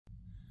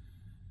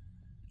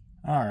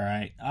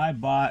Alright, I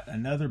bought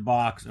another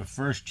box of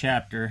first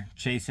chapter,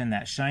 chasing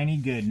that shiny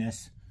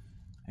goodness.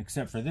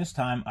 Except for this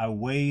time, I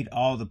weighed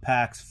all the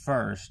packs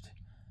first.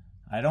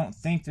 I don't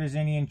think there's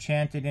any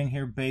enchanted in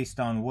here based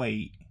on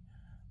weight.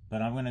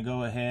 But I'm going to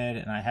go ahead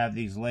and I have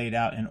these laid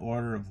out in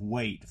order of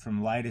weight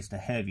from lightest to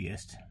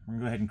heaviest. I'm going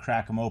to go ahead and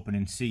crack them open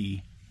and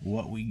see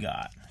what we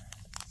got.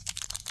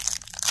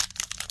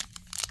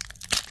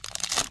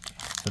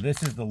 So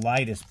this is the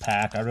lightest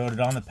pack. I wrote it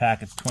on the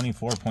pack. It's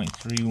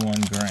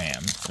 24.31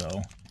 grams.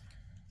 So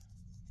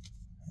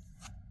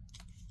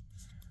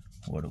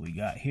what do we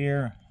got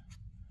here?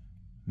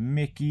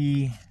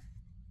 Mickey,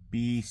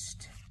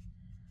 Beast,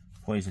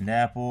 Poisoned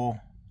Apple,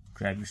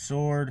 Grab Your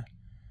Sword,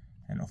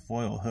 and a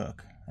foil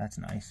hook. That's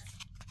nice.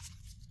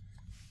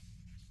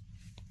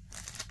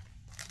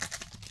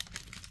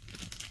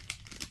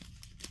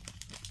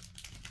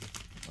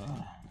 So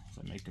I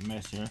make a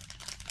mess here.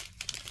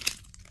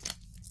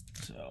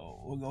 So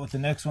we'll go with the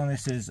next one.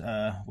 This is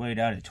weighed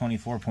out at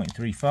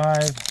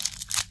 24.35.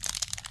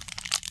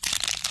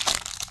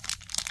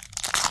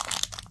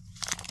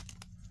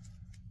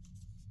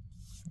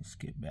 Let's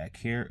get back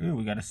here. Ooh,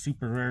 we got a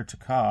super rare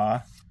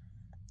Taka,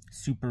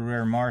 super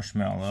rare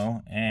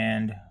Marshmallow,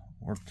 and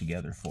Work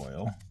Together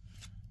foil.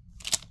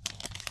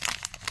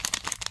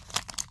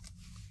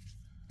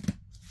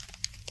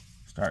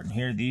 Starting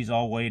here, these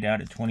all weighed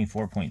out at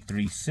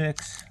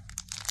 24.36.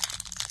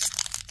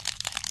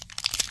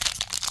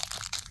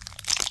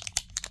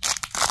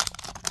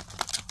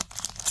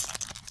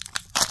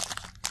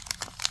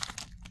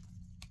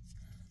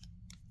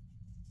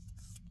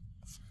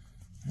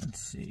 Let's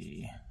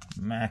see,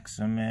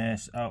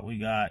 Maximus. Oh, we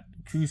got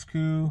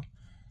Cusco,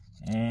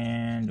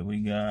 and we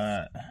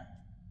got,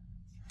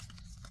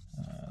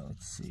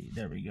 let's see,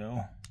 there we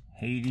go,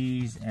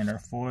 Hades, and our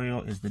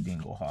foil is the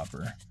Dingle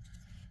Hopper.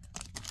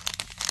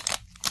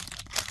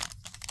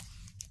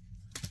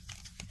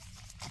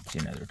 It's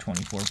another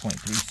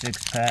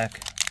 24.36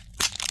 pack.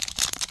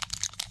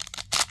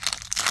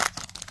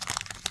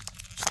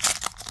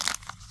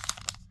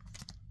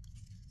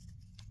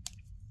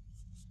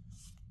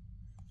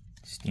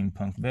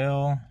 Steampunk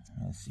Bell.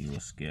 Let's see, we'll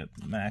skip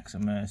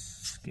Maximus,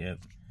 skip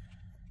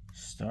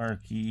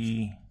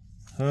Starkey,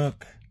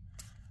 Hook,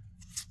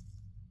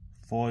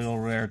 foil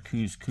rare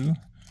Cusco.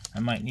 I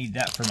might need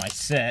that for my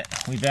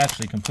set. We've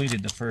actually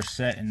completed the first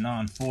set in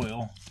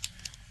non-foil.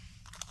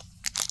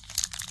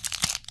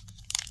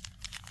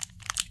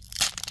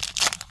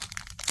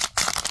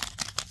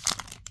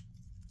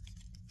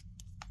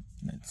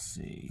 Let's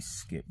see,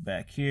 skip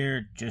back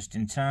here, Just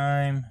in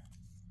Time,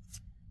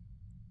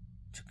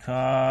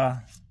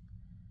 Taka,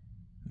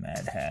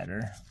 Mad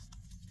Hatter.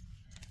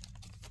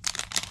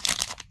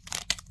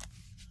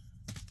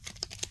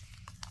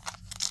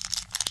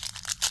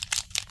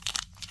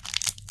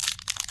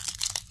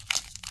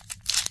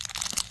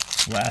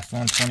 Last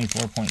one,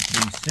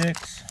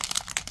 24.36.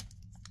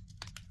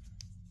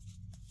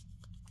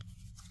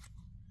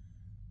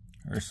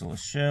 Ursula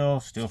Shell,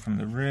 Steal from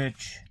the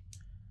Rich,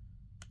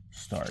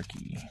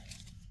 Starkey.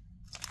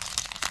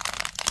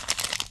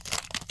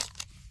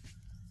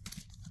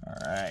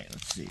 Alright,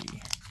 let's see.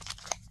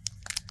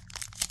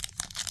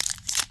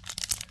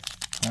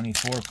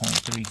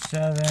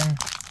 24.37.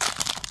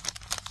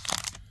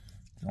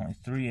 There's only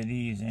 3 of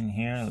these in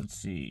here. Let's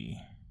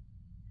see.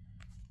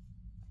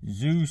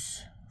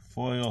 Zeus,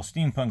 foil,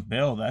 Steampunk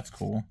Bell, that's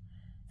cool.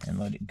 And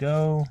Let It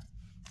Go.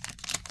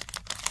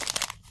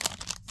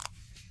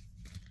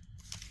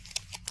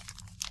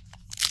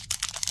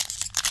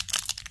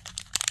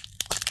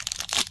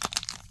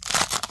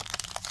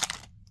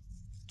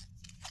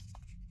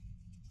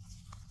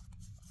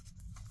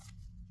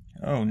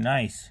 Oh,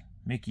 nice.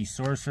 Mickey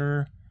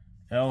Sorcerer,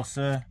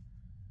 Elsa,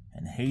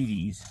 and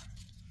Hades.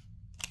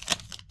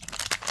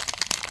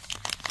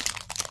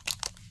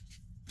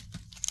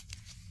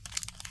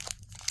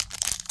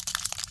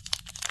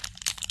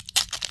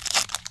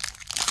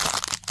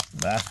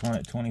 Last one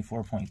at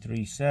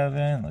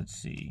 24.37. Let's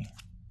see.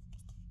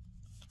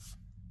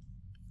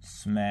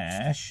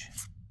 Smash.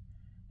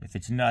 If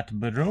It's Not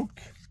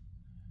Baroque.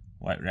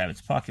 White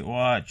Rabbit's Pocket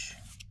Watch.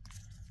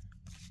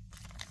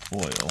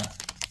 Foil.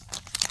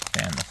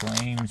 Fan the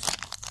Flames.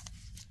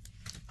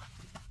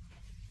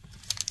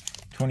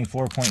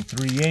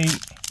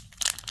 24.38.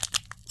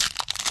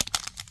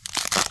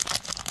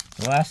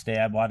 The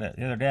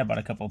other day I bought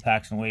a couple of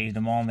packs and weighed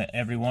them all, and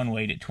every one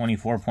weighed at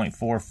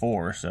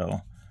 24.44.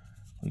 So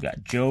we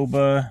got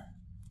Joba,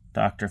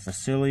 Dr.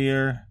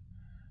 Facilier,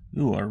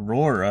 ooh,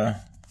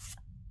 Aurora,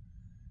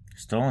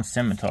 Stolen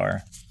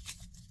Scimitar.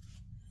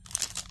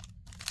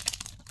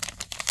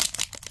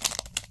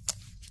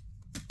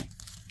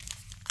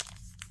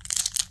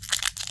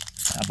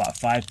 I bought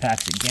 5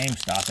 packs at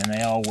GameStop and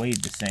they all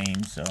weighed the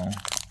same, so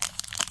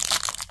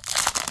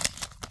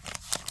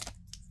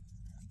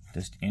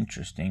just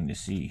interesting to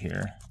see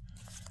here.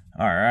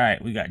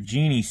 Alright, we got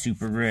Genie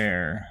Super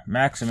Rare,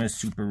 Maximus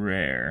Super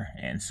Rare,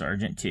 and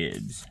Sergeant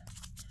Tibbs.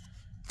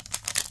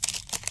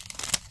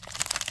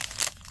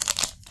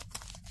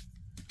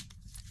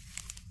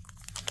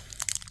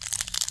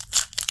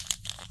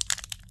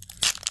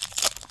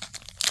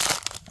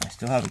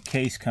 Still have a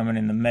case coming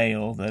in the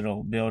mail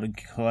that'll be able to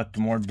collect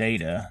more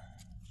data.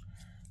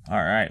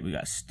 Alright, we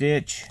got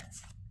Stitch,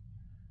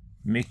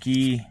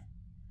 Mickey,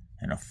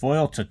 and a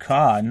foil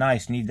Taka.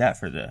 Nice, need that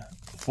for the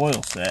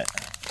foil set.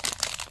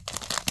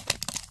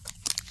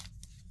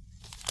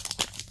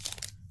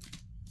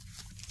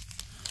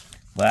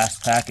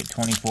 Last pack at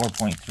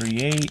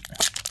 24.38.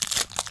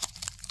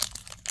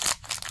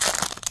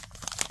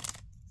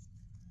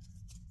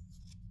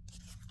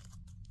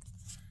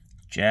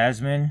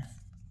 Jasmine,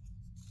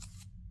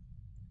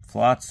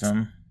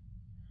 Flotsam,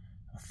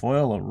 a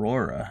foil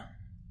Aurora.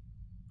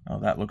 Oh,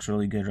 that looks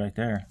really good right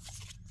there.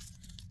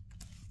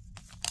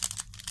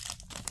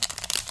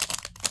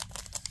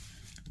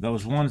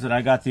 Those ones that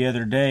I got the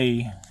other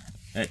day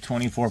at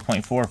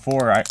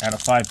 24.44, out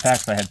of 5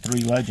 packs, I had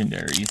 3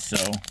 legendaries, so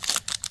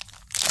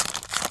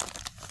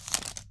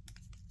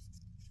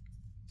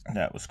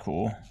that was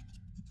cool.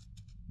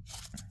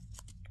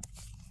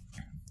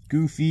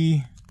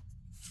 Goofy,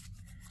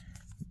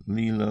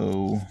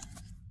 Lilo,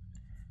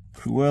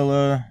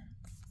 Cruella,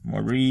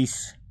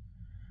 Maurice,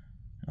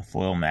 a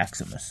foil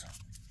Maximus.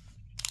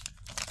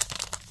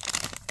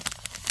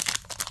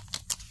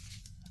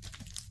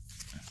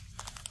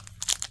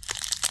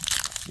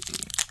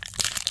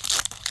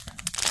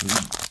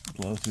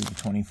 Blow through the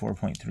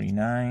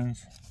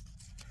 24.39s.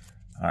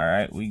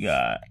 Alright, we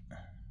got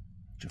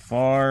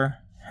Jafar,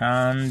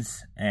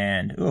 Hans,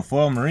 and a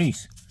foil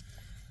Maurice.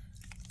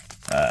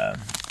 I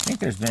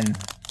think there's been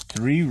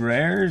 3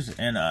 rares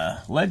and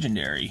a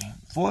legendary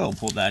foil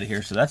pulled out of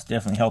here, so that's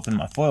definitely helping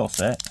my foil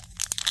set.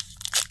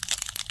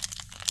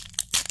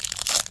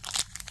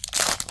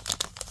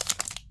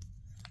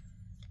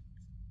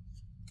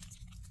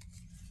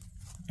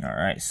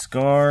 Alright,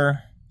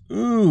 Scar.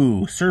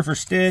 Ooh, Surfer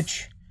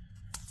Stitch.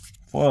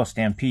 Foil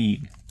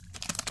Stampede.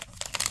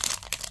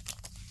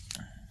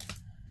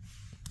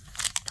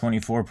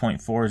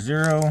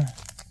 24.40.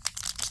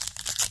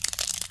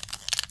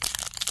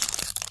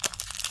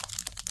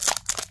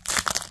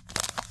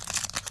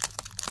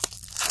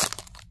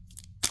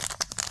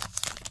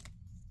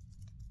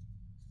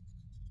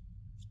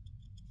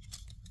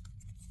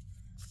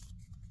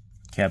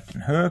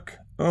 Captain Hook.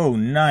 Oh,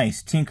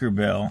 nice.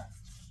 Tinkerbell.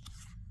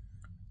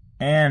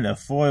 And a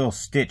foil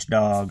Stitch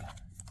Dog.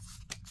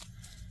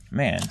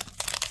 Man.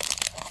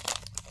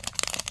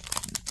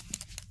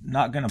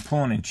 Not going to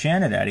pull an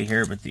enchanted out of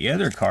here, but the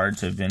other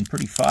cards have been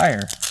pretty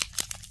fire.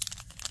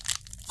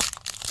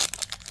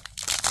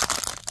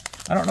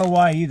 I don't know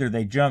why either.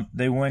 They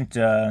went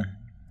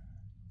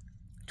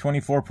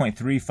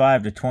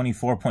 24.35 to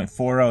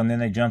 24.40, and then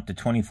they jumped to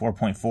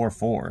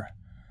 24.44.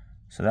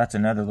 So that's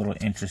another little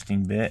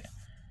interesting bit.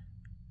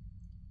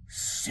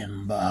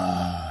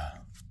 Simba.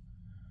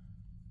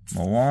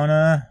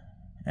 Moana,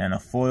 and a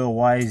foil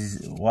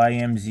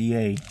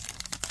YMZA.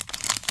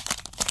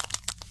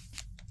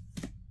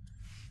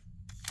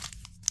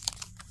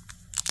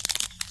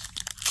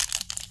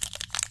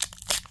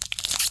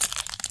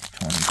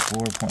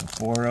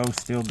 .40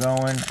 still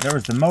going. There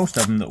was the most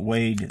of them that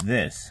weighed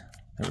this.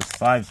 There was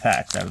 5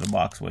 packs out of the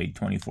box weighed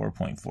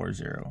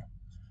 24.40.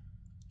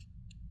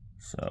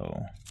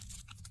 So,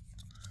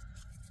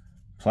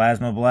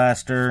 Plasma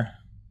Blaster,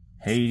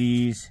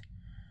 Hades,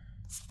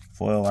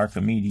 foil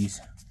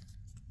Archimedes.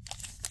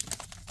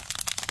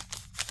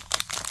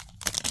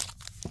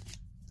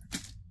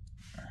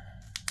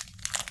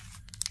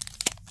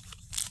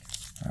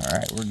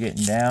 Alright, we're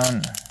getting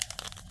down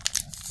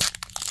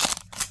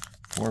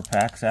 4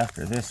 packs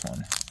after this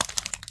one.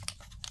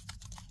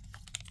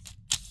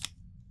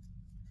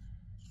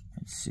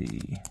 Let's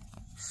see.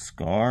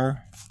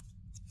 Scar,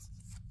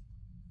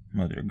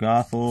 Mother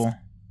Gothel,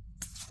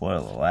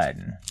 foil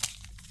Aladdin.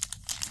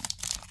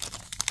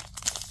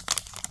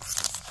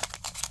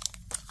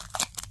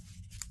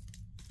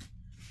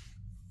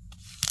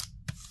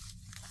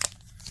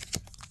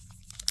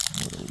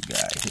 What do we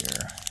got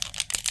here?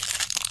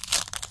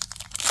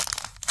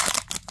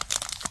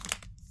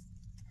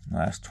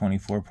 Last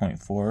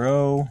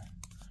 24.40.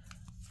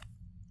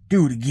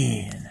 Do it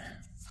again.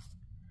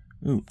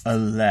 Ooh,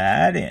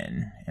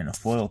 Aladdin and a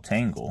foil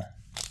Tangle.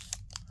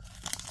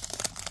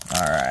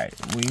 Alright,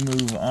 we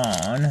move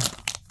on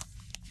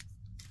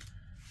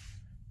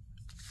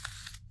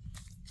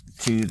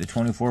to the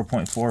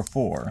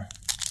 24.44.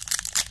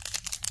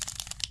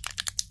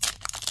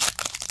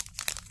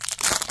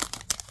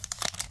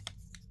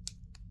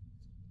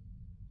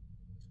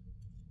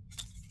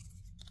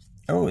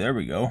 Oh, there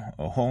we go.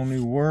 A Whole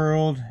New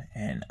World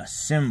and a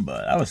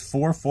Simba. That was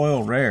 4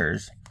 foil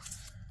rares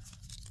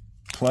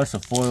plus a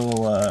foil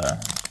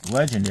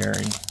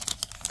legendary.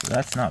 So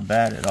that's not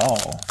bad at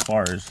all as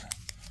far as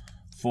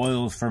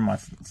foils for my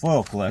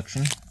foil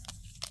collection.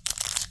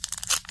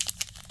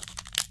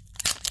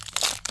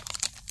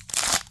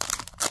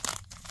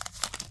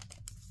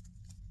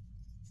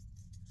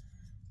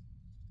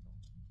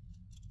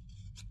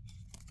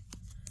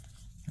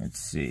 Let's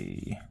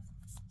see.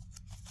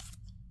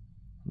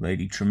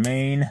 Lady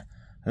Tremaine,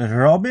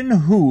 Robin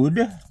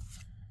Hood,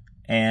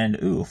 and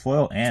ooh,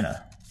 foil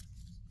Anna.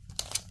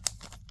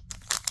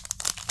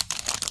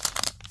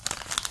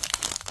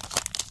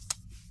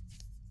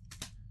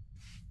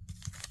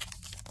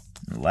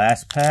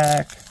 last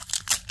pack.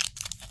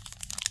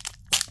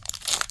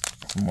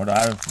 From what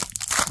I've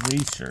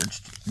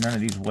researched, none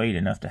of these weighed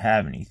enough to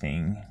have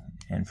anything.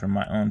 And from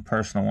my own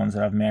personal ones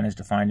that I've managed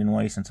to find and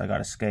weigh since I got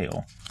a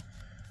scale.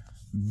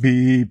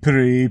 Be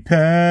prepared.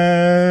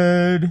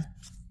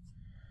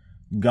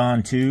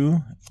 Gone 2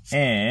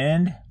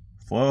 and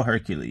Foil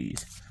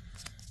Hercules.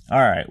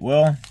 Alright,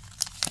 well,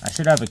 I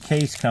should have a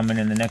case coming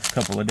in the next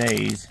couple of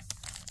days.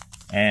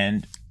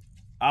 And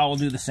I'll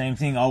do the same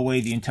thing. I'll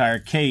weigh the entire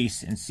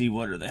case and see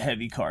what are the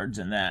heavy cards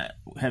in that,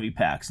 heavy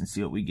packs, and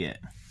see what we get.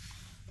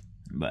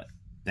 But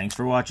thanks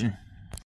for watching.